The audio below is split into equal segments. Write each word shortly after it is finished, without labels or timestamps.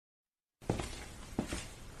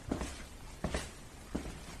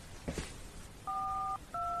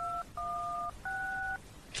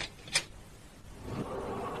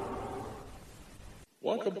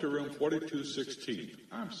Welcome to room 4216.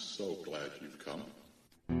 I'm so glad you've come.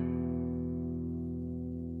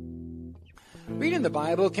 Reading the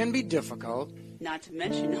Bible can be difficult. Not to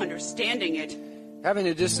mention understanding it. Having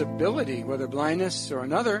a disability, whether blindness or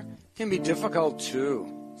another, can be difficult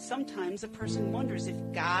too. Sometimes a person wonders if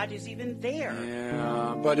God is even there.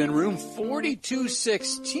 Yeah, but in room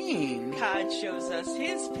 4216, God shows us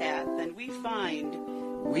his path and we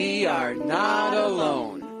find we are not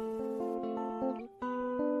alone.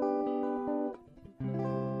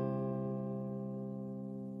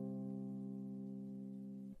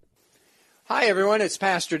 Hi everyone, it's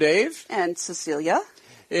Pastor Dave. And Cecilia.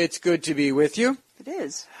 It's good to be with you. It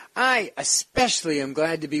is. I especially am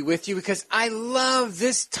glad to be with you because I love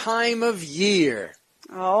this time of year.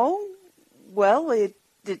 Oh, well, it's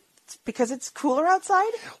because it's cooler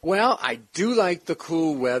outside? Well, I do like the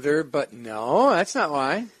cool weather, but no, that's not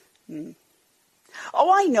why.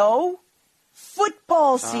 Oh, I know.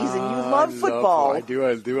 Football season. You love football. I do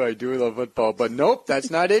love football, but nope,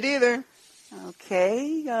 that's not it either.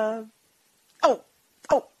 Okay,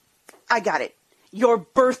 Oh, I got it. Your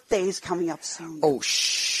birthday's coming up soon. Oh,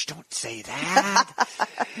 shh, don't say that.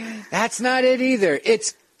 That's not it either.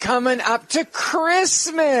 It's coming up to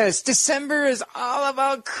Christmas. December is all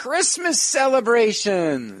about Christmas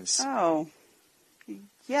celebrations. Oh,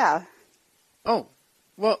 yeah. Oh,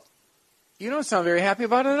 well, you don't sound very happy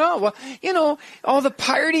about it at all. Well, you know, all the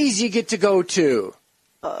parties you get to go to.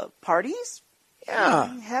 Parties? Yeah.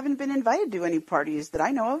 I haven't been invited to any parties that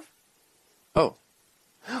I know of. Oh.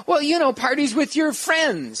 Well, you know, parties with your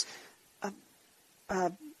friends.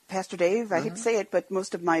 Pastor Dave, I hate to say it, but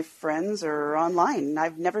most of my friends are online.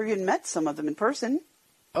 I've never even met some of them in person.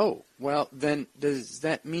 Oh, well, then does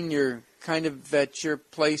that mean you're kind of at your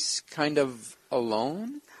place kind of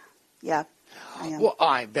alone? Yeah, I am. Well,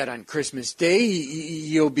 I bet on Christmas Day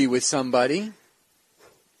you'll be with somebody.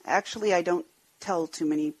 Actually, I don't tell too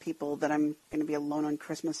many people that I'm going to be alone on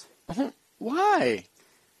Christmas. Why?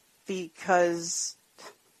 Because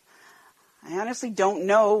I honestly don't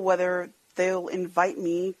know whether they'll invite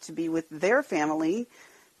me to be with their family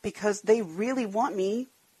because they really want me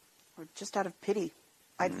or just out of pity.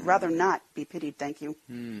 I'd rather not be pitied, thank you.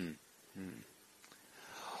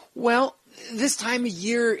 Well, this time of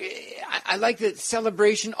year, I like the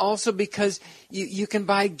celebration also because you can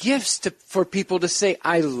buy gifts for people to say,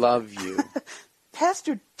 I love you.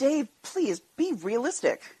 Pastor Dave, please be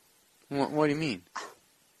realistic. What do you mean?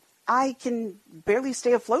 I can barely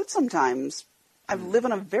stay afloat sometimes. I live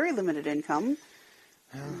on a very limited income.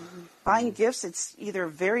 Buying gifts, it's either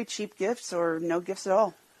very cheap gifts or no gifts at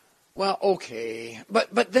all. Well, okay.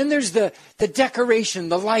 But then there's the decoration,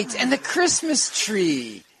 the lights, and the Christmas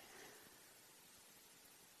tree.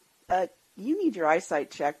 You need your eyesight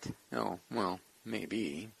checked. Oh, well,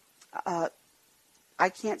 maybe. I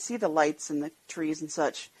can't see the lights and the trees and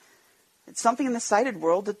such. It's something in the sighted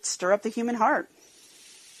world that stir up the human heart.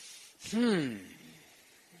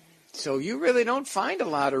 So you really don't find a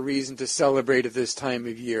lot of reason to celebrate at this time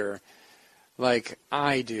of year, like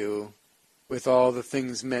I do, with all the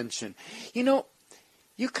things mentioned. You know,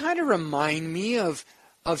 you kind of remind me of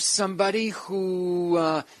somebody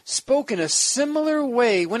who spoke in a similar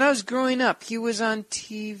way when I was growing up. He was on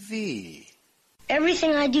TV.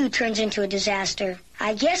 Everything I do turns into a disaster.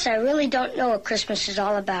 I guess I really don't know what Christmas is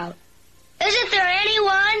all about. Isn't there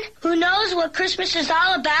anyone who knows what Christmas is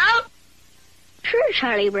all about? Sure,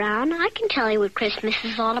 Charlie Brown. I can tell you what Christmas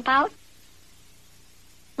is all about.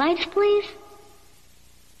 Lights, please.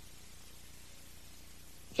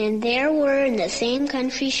 And there were in the same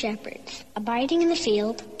country shepherds, abiding in the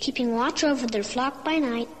field, keeping watch over their flock by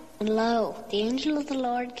night. And lo, the angel of the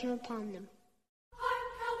Lord came upon them.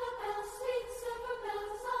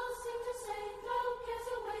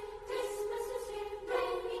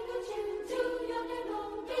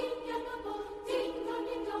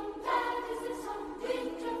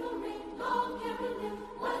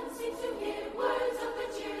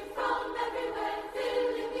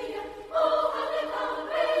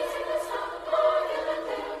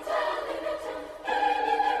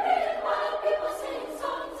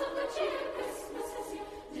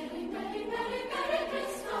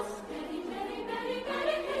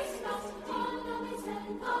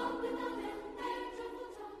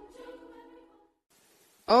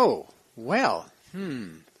 Oh, well,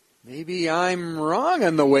 maybe I'm wrong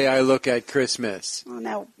on the way I look at Christmas.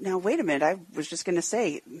 Well, now, wait a minute. I was just going to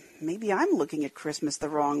say, maybe I'm looking at Christmas the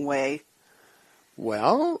wrong way.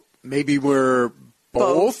 Well, maybe we're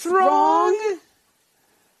both wrong?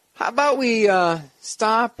 How about we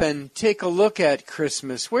stop and take a look at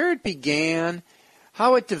Christmas, where it began,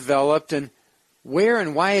 how it developed, and where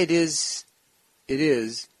and why it is it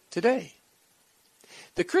is today.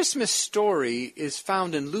 The Christmas story is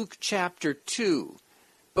found in Luke chapter 2.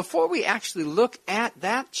 Before we actually look at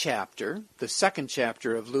that chapter, the second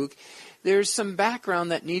chapter of Luke, there's some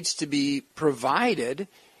background that needs to be provided,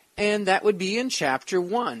 and that would be in chapter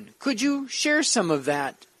 1. Could you share some of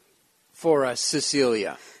that for us,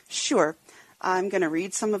 Cecilia? Sure. I'm going to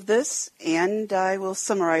read some of this, and I will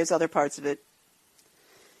summarize other parts of it.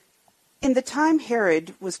 In the time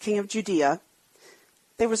Herod was king of Judea,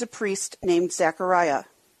 there was a priest named Zechariah.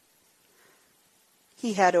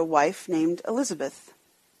 He had a wife named Elizabeth.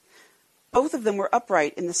 Both of them were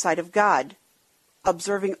upright in the sight of God,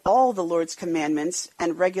 observing all the Lord's commandments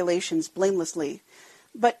and regulations blamelessly.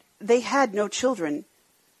 But they had no children,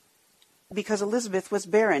 because Elizabeth was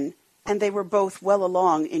barren, and they were both well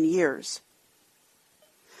along in years.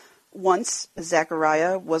 Once,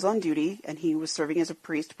 Zechariah was on duty, and he was serving as a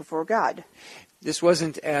priest before God. This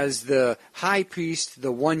wasn't as the high priest,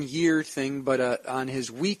 the 1-year thing, but on his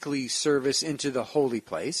weekly service into the holy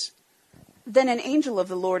place. Then an angel of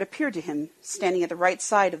the Lord appeared to him, standing at the right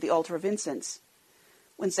side of the altar of incense.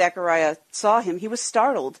 When Zechariah saw him, he was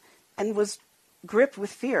startled and was gripped with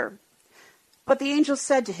fear. But the angel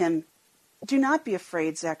said to him, "Do not be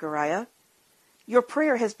afraid, Zechariah. Your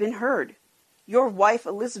prayer has been heard. Your wife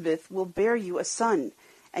Elizabeth will bear you a son,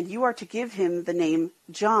 and you are to give him the name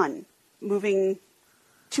John." Moving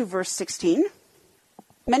to verse 16.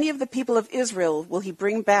 Many of the people of Israel will he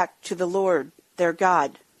bring back to the Lord, their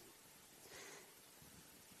God.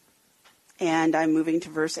 And I'm moving to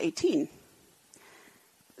verse 18.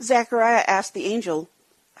 Zechariah asked the angel,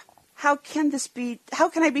 How can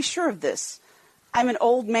I be sure of this? I'm an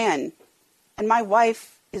old man, and my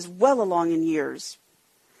wife is well along in years.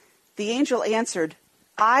 The angel answered,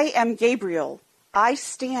 I am Gabriel. I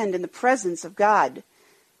stand in the presence of God,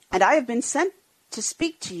 and I have been sent to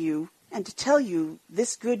speak to you and to tell you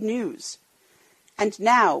this good news. And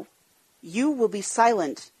now you will be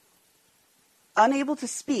silent, unable to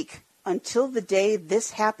speak until the day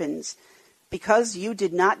this happens, because you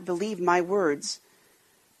did not believe my words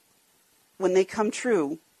when they come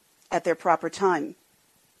true at their proper time.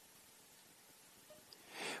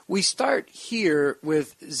 We start here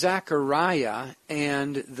with Zechariah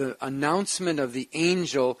and the announcement of the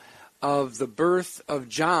angel of the birth of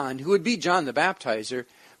John, who would be John the Baptizer,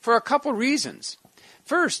 for a couple reasons.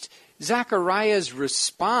 First, Zechariah's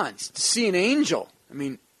response to see an angel. I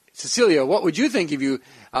mean, Cecilia, what would you think if you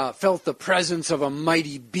felt the presence of a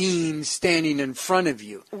mighty being standing in front of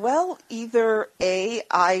you? Well, either A,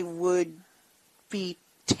 I would be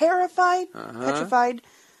terrified, petrified,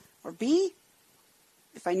 or B,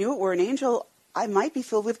 if I knew it were an angel, I might be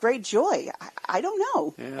filled with great joy. I don't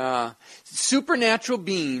know. Yeah. Supernatural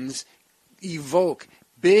beings evoke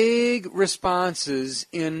big responses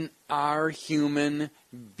in our human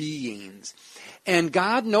beings. And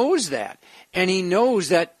God knows that. And He knows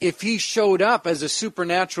that if He showed up as a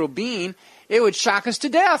supernatural being, it would shock us to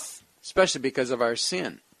death, especially because of our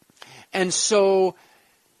sin. And so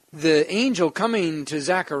the angel coming to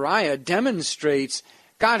Zechariah demonstrates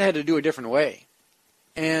God had to do a different way.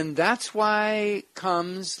 And that's why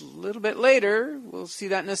comes a little bit later, we'll see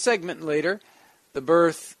that in a segment later, the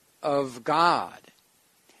birth of God.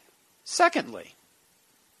 Secondly,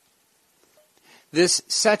 this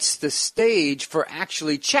sets the stage for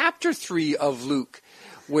actually chapter 3 of Luke.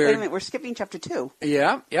 Where, wait a minute, we're skipping chapter 2.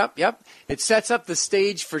 Yep. It sets up the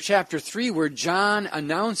stage for chapter 3 where John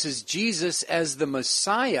announces Jesus as the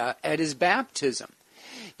Messiah at his baptism.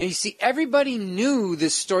 And you see, everybody knew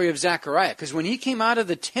this story of Zechariah, because when he came out of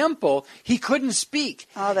the temple, he couldn't speak.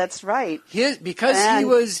 Oh, that's right. Because he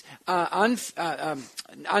was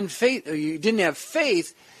unfaith, you didn't have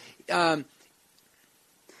faith,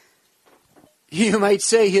 you might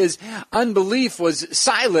say his unbelief was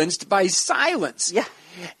silenced by silence. Yeah.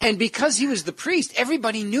 And because he was the priest,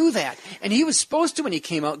 everybody knew that. And he was supposed to, when he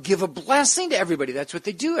came out, give a blessing to everybody. That's what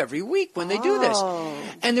they do every week when they do this.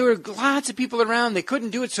 And there were lots of people around. They couldn't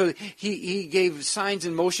do it, so he gave signs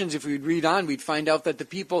and motions. If we'd read on, we'd find out that the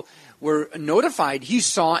people were notified. He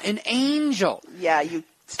saw an angel. Yeah, you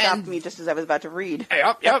stopped me just as I was about to read.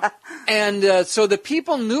 Yep. And so the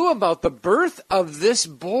people knew about the birth of this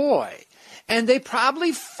boy. And they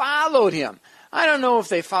probably followed him. I don't know if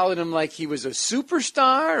they followed him like he was a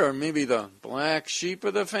superstar or maybe the black sheep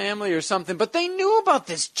of the family or something, but they knew about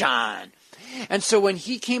this John. And so when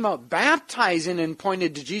he came out baptizing and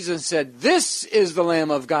pointed to Jesus and said, "This is the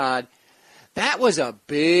Lamb of God," that was a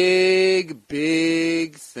big,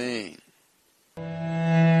 big thing.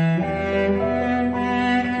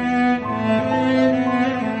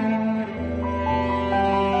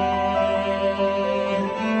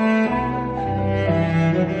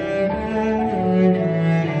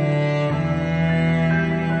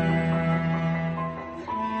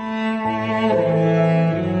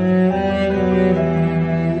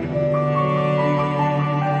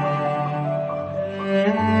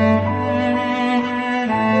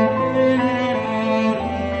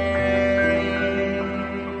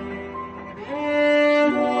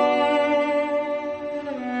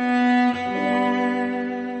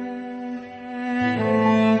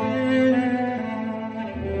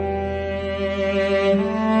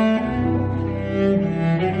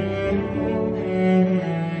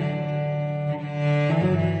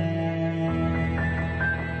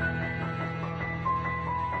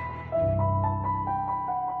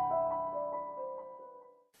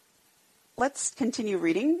 let's continue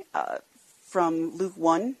reading from Luke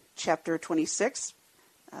 1, chapter 26,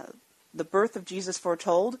 the birth of Jesus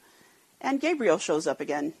foretold, and Gabriel shows up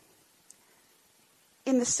again.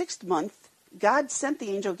 In the 6th month, God sent the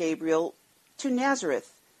angel Gabriel to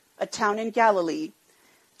Nazareth, a town in Galilee,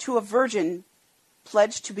 to a virgin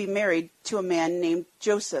pledged to be married to a man named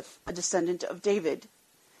Joseph, a descendant of David.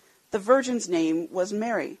 The virgin's name was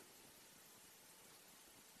Mary.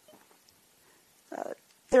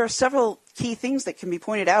 There are several key things that can be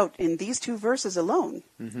pointed out in these 2 verses alone.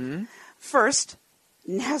 Mm-hmm. First,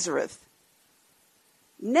 Nazareth.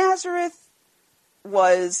 Nazareth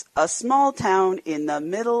was a small town in the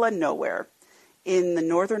middle of nowhere, in the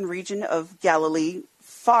northern region of Galilee,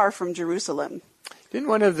 far from Jerusalem. Didn't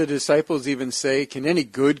one of the disciples even say, "Can any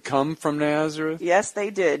good come from Nazareth?" Yes, they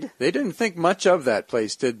did. They didn't think much of that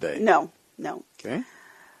place, did they? No. Okay.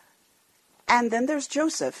 And then there's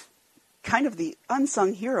Joseph, kind of the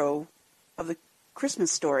unsung hero of the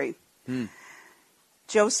Christmas story.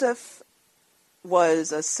 Joseph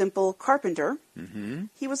was a simple carpenter. Mm-hmm.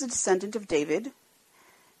 He was a descendant of David,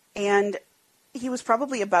 and he was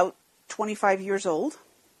probably about 25 years old.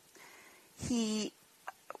 He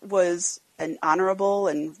was an honorable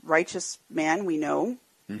and righteous man, we know,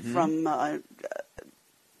 from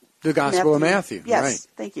the Gospel of Matthew. Yes, right.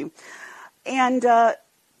 Thank you. And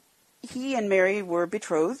he and Mary were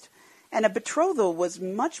betrothed, and a betrothal was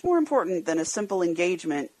much more important than a simple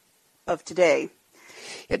engagement of today.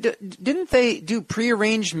 Didn't they do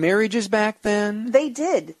prearranged marriages back then? They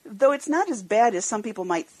did, though it's not as bad as some people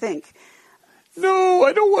might think. No,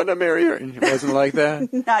 I don't want to marry her. It wasn't like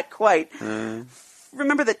that? Not quite.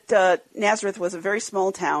 Remember that Nazareth was a very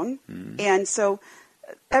small town, and so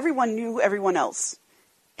everyone knew everyone else.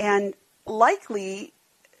 And likely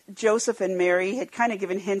Joseph and Mary had kind of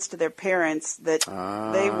given hints to their parents that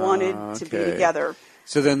they wanted to be together.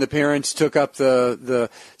 So then the parents took up the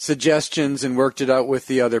suggestions and worked it out with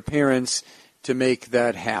the other parents to make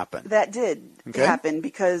that happen. That did happen,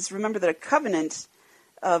 because remember that a covenant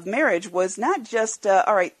of marriage was not just,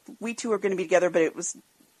 all right, we two are going to be together, but it was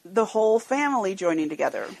the whole family joining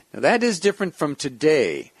together. Now that is different from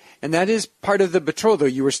today, and that is part of the betrothal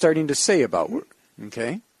you were starting to say about.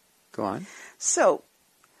 Okay, go on. So,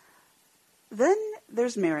 then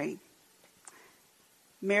there's Mary.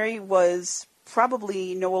 Mary was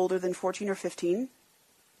probably no older than 14 or 15.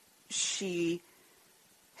 She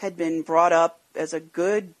had been brought up as a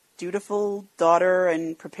good, dutiful daughter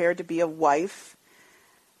and prepared to be a wife.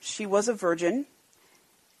 She was a virgin,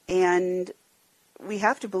 and we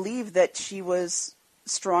have to believe that she was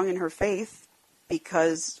strong in her faith,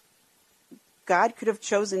 because God could have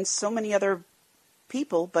chosen so many other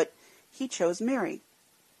people, but he chose Mary.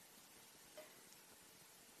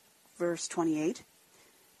 Verse 28,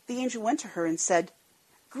 the angel went to her and said,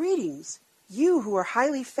 "Greetings, you who are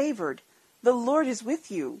highly favored. The Lord is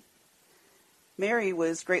with you." Mary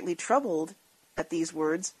was greatly troubled at these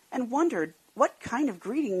words and wondered what kind of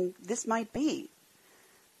greeting this might be.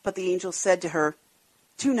 But the angel said to her,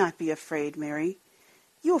 "Do not be afraid, Mary.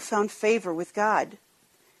 You have found favor with God.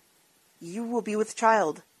 You will be with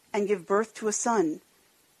child and give birth to a son,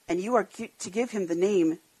 and you are to give him the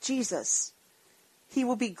name Jesus. He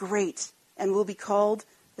will be great and will be called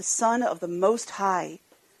the Son of the Most High.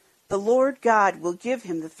 The Lord God will give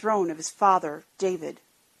him the throne of his father, David."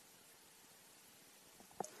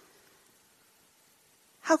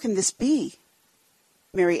 "How can this be?"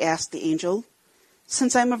 Mary asked the angel,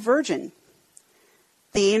 "since I am a virgin?"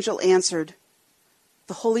 The angel answered,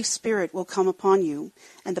 "The Holy Spirit will come upon you,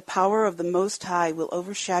 and the power of the Most High will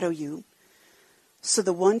overshadow you. So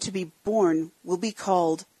the one to be born will be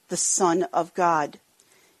called the Son of God.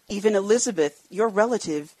 Even Elizabeth, your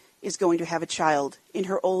relative, is going to have a child in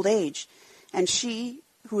her old age, and she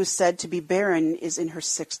who is said to be barren is in her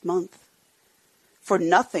 6th month. For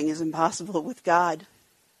nothing is impossible with God."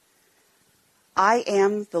 "I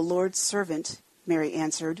am the Lord's servant," Mary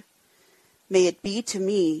answered. "May it be to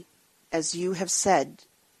me as you have said."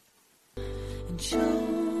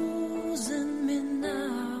 Chosen me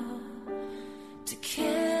now to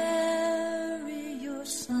carry your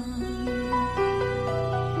son.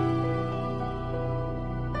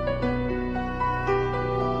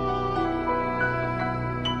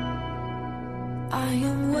 I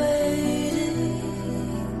am waiting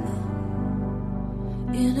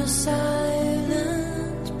in a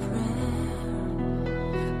silent prayer.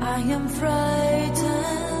 I am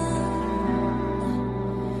frightened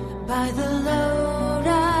by the load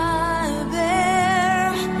I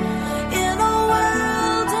bear in a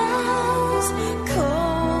world as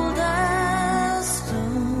cold as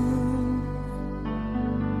stone.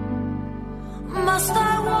 Must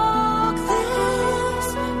I walk this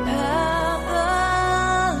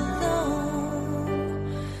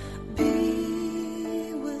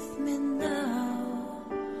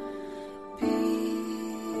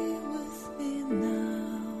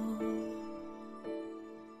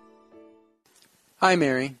Hi,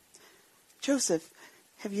 Mary. Joseph,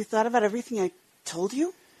 have you thought about everything I told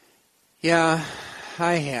you? Yeah,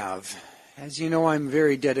 I have. As you know, I'm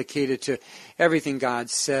very dedicated to everything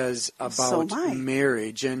God says So about am I.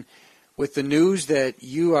 marriage. And with the news that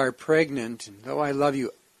you are pregnant, though I love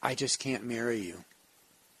you, I just can't marry you.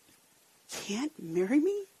 Can't marry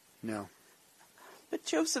me? No. But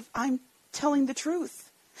Joseph, I'm telling the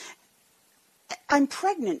truth. I'm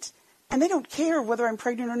pregnant, and they don't care whether I'm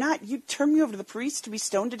pregnant or not. You'd turn me over to the priest to be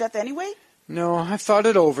stoned to death anyway? No, I've thought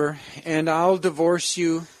it over, and I'll divorce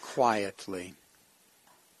you quietly.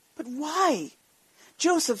 But why?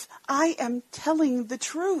 Joseph, I am telling the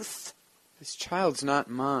truth. This child's not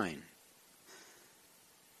mine.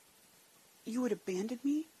 You would abandon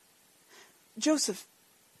me? Joseph,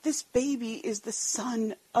 this baby is the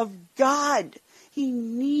Son of God. He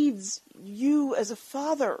needs you as a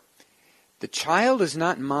father. The child is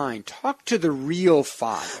not mine. Talk to the real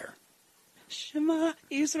father. Shema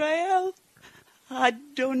Israel,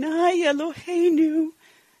 Adonai Eloheinu,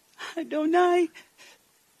 Adonai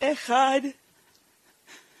Echad.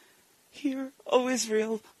 Hear, O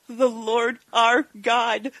Israel, the Lord our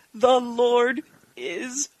God, the Lord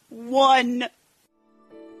is one.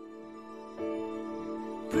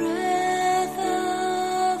 Breath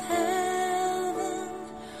of heaven,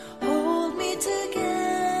 hold me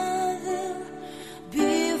together,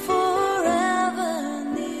 be forever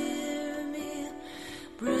near me.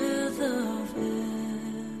 Breath of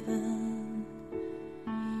heaven,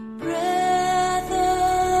 breath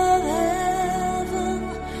of heaven,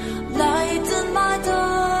 lighten my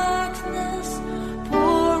darkness,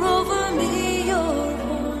 pour over me your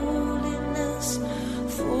holiness,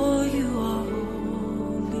 for you are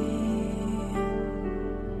holy.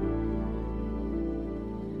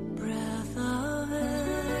 Breath of heaven.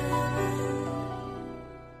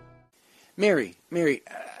 Mary,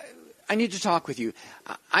 I need to talk with you.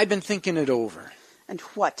 I've been thinking it over. And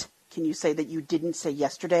what can you say that you didn't say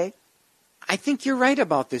yesterday? I think you're right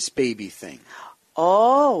about this baby thing.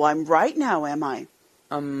 Oh, I'm right now, am I?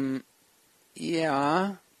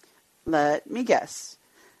 Yeah. Let me guess.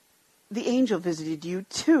 The angel visited you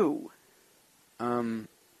too.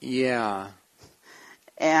 Yeah.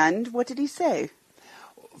 And what did he say?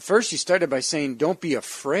 First, you started by saying, don't be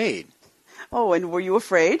afraid. Oh, and were you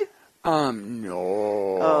afraid?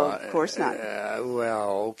 No. Oh, of course not.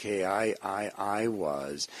 Well, okay, I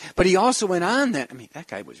was. But he also went on then. I mean, that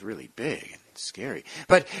guy was really big and scary.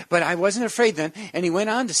 But I wasn't afraid then. And he went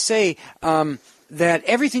on to say that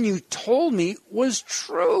everything you told me was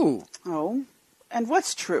true. Oh, and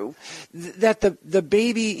what's true? That the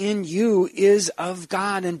baby in you is of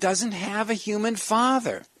God and doesn't have a human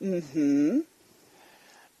father. Mm-hmm.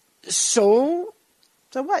 So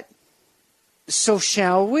So what?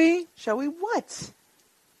 shall we? Shall we what?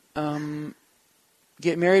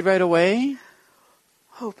 Get married right away?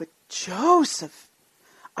 Oh, but Joseph,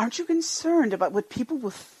 aren't you concerned about what people will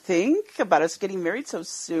think about us getting married so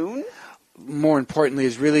soon? More importantly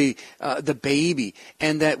is really the baby,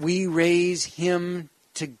 and that we raise him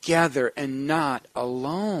together and not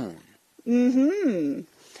alone. Mm-hmm.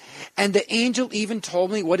 And the angel even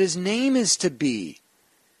told me what his name is to be.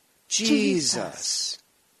 Jesus. Jesus.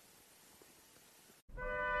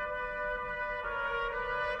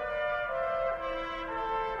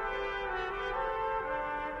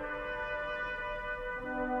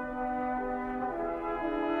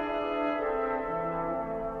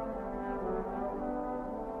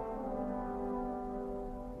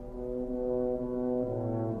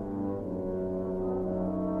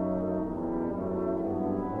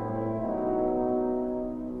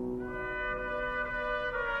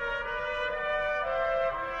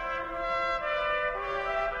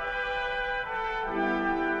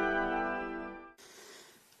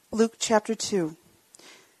 Luke chapter 2.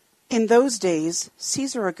 In those days,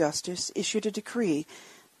 Caesar Augustus issued a decree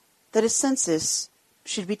that a census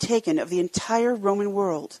should be taken of the entire Roman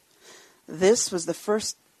world. This was the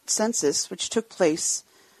first census which took place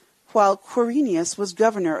while Quirinius was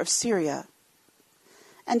governor of Syria.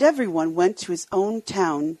 And everyone went to his own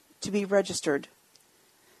town to be registered.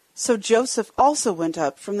 So Joseph also went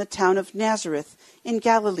up from the town of Nazareth in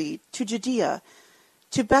Galilee to Judea,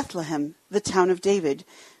 to Bethlehem, the town of David,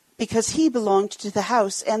 because he belonged to the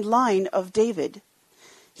house and line of David.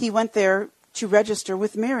 He went there to register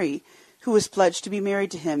with Mary, who was pledged to be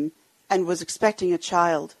married to him and was expecting a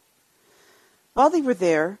child. While they were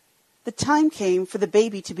there, the time came for the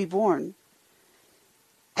baby to be born.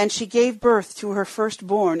 And she gave birth to her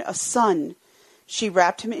firstborn, a son. She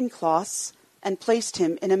wrapped him in cloths and placed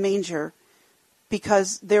him in a manger,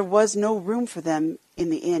 because there was no room for them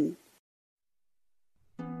in the inn.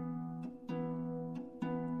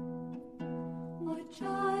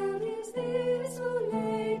 child is this who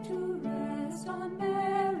laid to rest on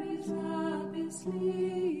Mary's lap is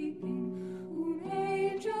sleeping, whom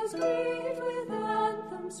angels greet with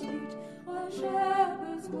anthems sweet, while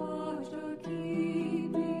shepherds watch are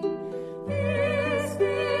keeping. This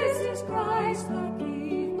is Christ the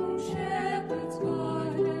King, whom shepherds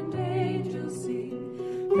guard and angels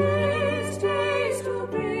sing. This days to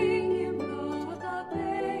bring him God, the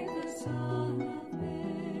babe, the Son of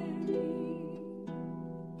Mary.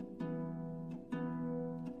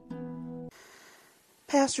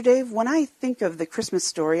 Pastor Dave, when I think of the Christmas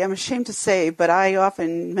story, I'm ashamed to say, but I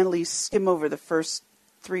often mentally skim over the first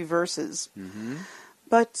 3 verses. Mm-hmm.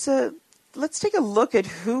 But let's take a look at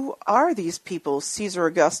who are these people, Caesar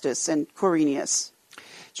Augustus and Quirinius.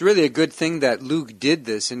 It's really a good thing that Luke did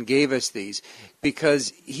this and gave us these,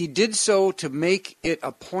 because he did so to make it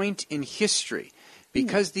a point in history.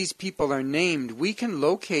 Because these people are named, we can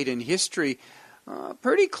locate in history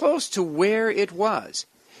pretty close to where it was.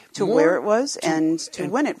 To where it was and to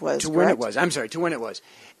when it was. To when it was. I'm sorry, to when it was.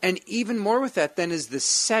 And even more with that then is the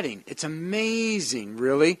setting. It's amazing,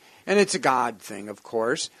 really. And it's a God thing, of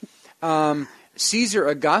course. Caesar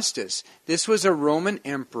Augustus, this was a Roman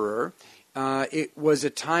emperor. It was a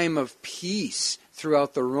time of peace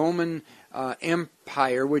throughout the Roman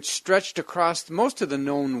Empire, which stretched across most of the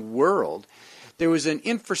known world. There was an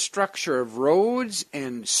infrastructure of roads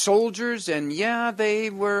and soldiers, and yeah, they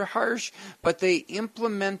were harsh, but they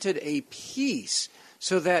implemented a peace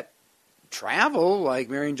so that travel, like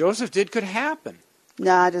Mary and Joseph did, could happen.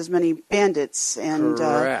 Not as many bandits and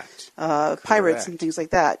Correct. pirates Correct. and things like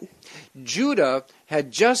that. Judah had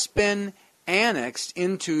just been annexed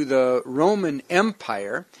into the Roman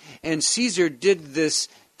Empire, and Caesar did this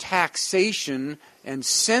taxation and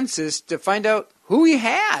census to find out who he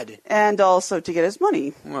had. And also to get his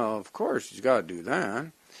money. Well, of course, he's got to do that.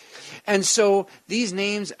 And so these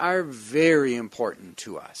names are very important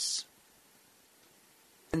to us.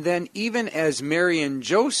 And then even as Mary and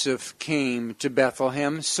Joseph came to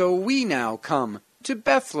Bethlehem, so we now come to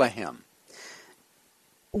Bethlehem.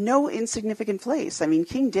 No insignificant place. I mean,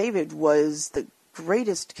 King David was the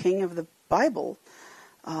greatest king of the Bible,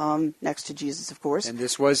 next to Jesus, of course. And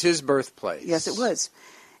this was his birthplace. Yes, it was.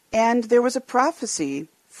 And there was a prophecy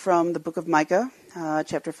from the book of Micah,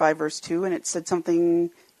 chapter 5, verse 2, and it said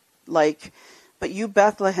something like, "But you,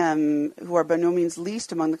 Bethlehem, who are by no means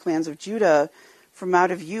least among the clans of Judah, from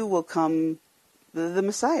out of you will come the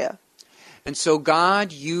Messiah." And so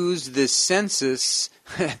God used this census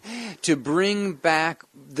to bring back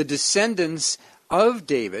the descendants of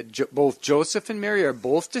David. Both Joseph and Mary are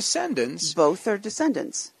both descendants. Both are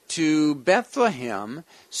descendants. To Bethlehem,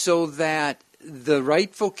 so that the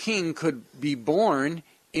rightful king could be born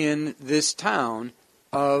in this town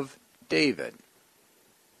of David.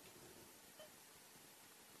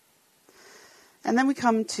 And then we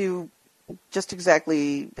come to just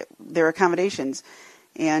exactly their accommodations.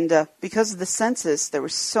 And because of the census, there were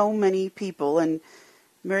so many people, and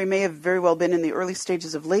Mary may have very well been in the early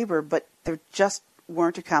stages of labor, but there just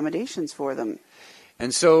weren't accommodations for them.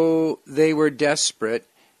 And so they were desperate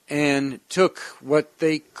and took what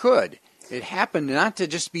they could. It happened not to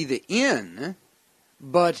just be the inn,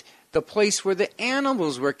 but the place where the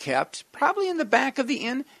animals were kept, probably in the back of the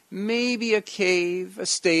inn, maybe a cave, a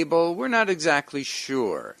stable, we're not exactly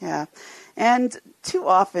sure. Yeah. And too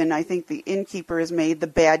often, I think the innkeeper is made the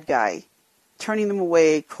bad guy, turning them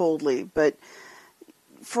away coldly. But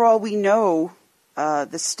for all we know,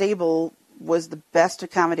 the stable was the best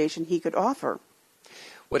accommodation he could offer.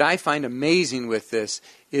 What I find amazing with this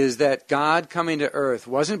is that God coming to earth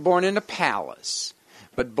wasn't born in a palace,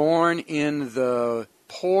 but born in the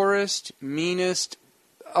poorest, meanest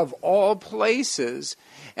of all places,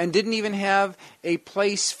 and didn't even have a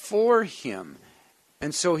place for him.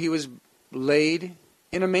 And so he was laid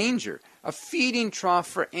in a manger, a feeding trough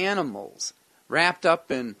for animals, wrapped up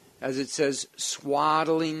in, as it says,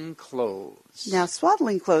 swaddling clothes. Now,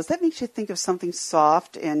 swaddling clothes, that makes you think of something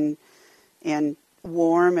soft and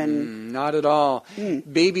warm and... Not at all.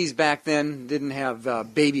 Babies back then didn't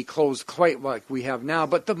have baby clothes quite like we have now,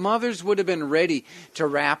 but the mothers would have been ready to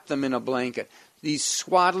wrap them in a blanket. These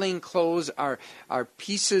swaddling clothes are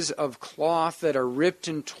pieces of cloth that are ripped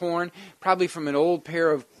and torn, probably from an old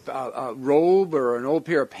pair of robe or an old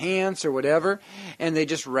pair of pants or whatever, and they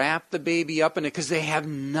just wrap the baby up in it because they have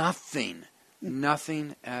nothing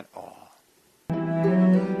at all.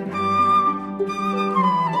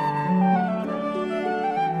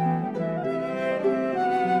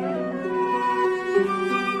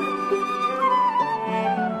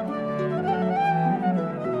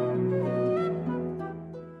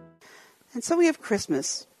 And so we have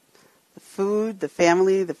Christmas, the food, the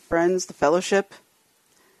family, the friends, the fellowship.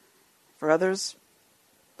 For others,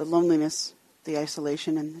 the loneliness, the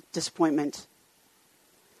isolation, and the disappointment.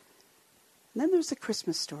 And then there's the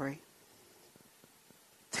Christmas story.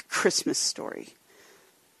 The Christmas story.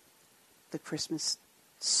 The Christmas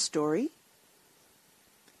story?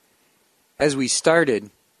 As we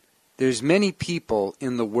started, there's many people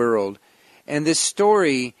in the world, and this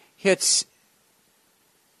story hits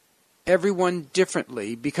everyone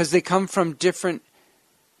differently because they come from different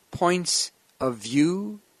points of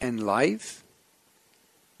view and life.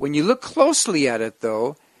 When you look closely at it,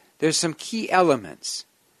 though, there's some key elements.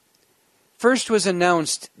 First was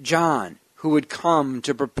announced John, who would come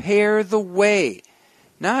to prepare the way,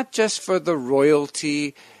 not just for the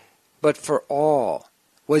royalty, but for all.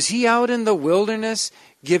 Was he out in the wilderness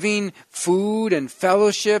giving food and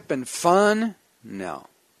fellowship and fun? No,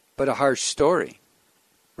 but a harsh story.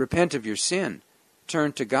 Repent of your sin.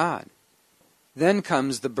 Turn to God. Then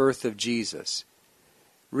comes the birth of Jesus.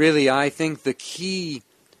 Really, I think the key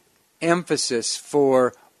emphasis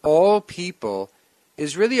for all people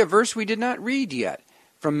is really a verse we did not read yet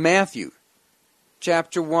from Matthew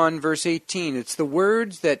chapter 1, verse 18. It's the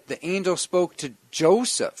words that the angel spoke to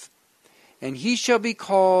Joseph. And he shall be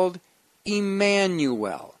called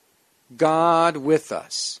Emmanuel, God with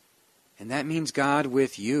us. And that means God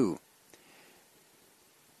with you.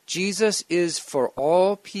 Jesus is for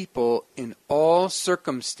all people in all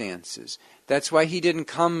circumstances. That's why he didn't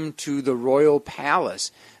come to the royal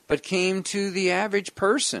palace, but came to the average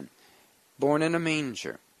person, born in a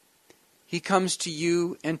manger. He comes to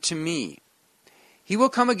you and to me. He will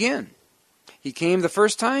come again. He came the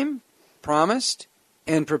first time, promised,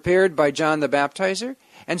 and prepared by John the Baptizer.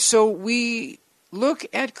 And so we look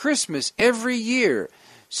at Christmas every year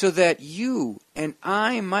so that you and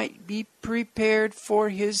I might be prepared for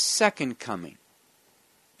his second coming.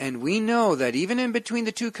 And we know that even in between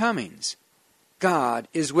the two comings, God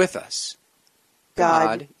is with us.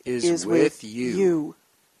 God is with you.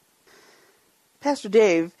 Pastor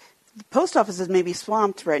Dave, the post office is maybe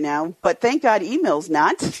swamped right now, but thank God email's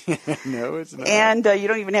not. No, it's not. And you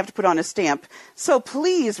don't even have to put on a stamp. So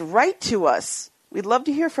please write to us. We'd love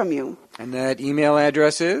to hear from you. And that email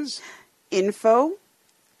address is?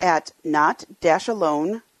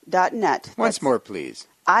 info@not-alone.net. Once more, please.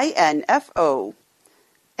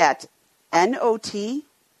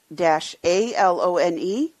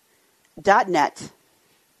 info@not-alone.net.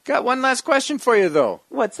 Got one last question for you, though.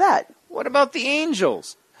 What's that? What about the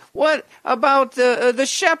angels? What about the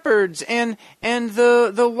shepherds and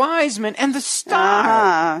the wise men and the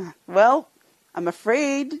star? Well, I'm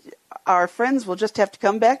afraid our friends will just have to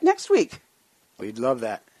come back next week. We'd love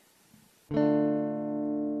that. Do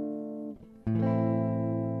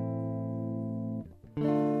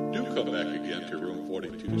come back again to room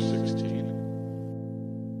 4216.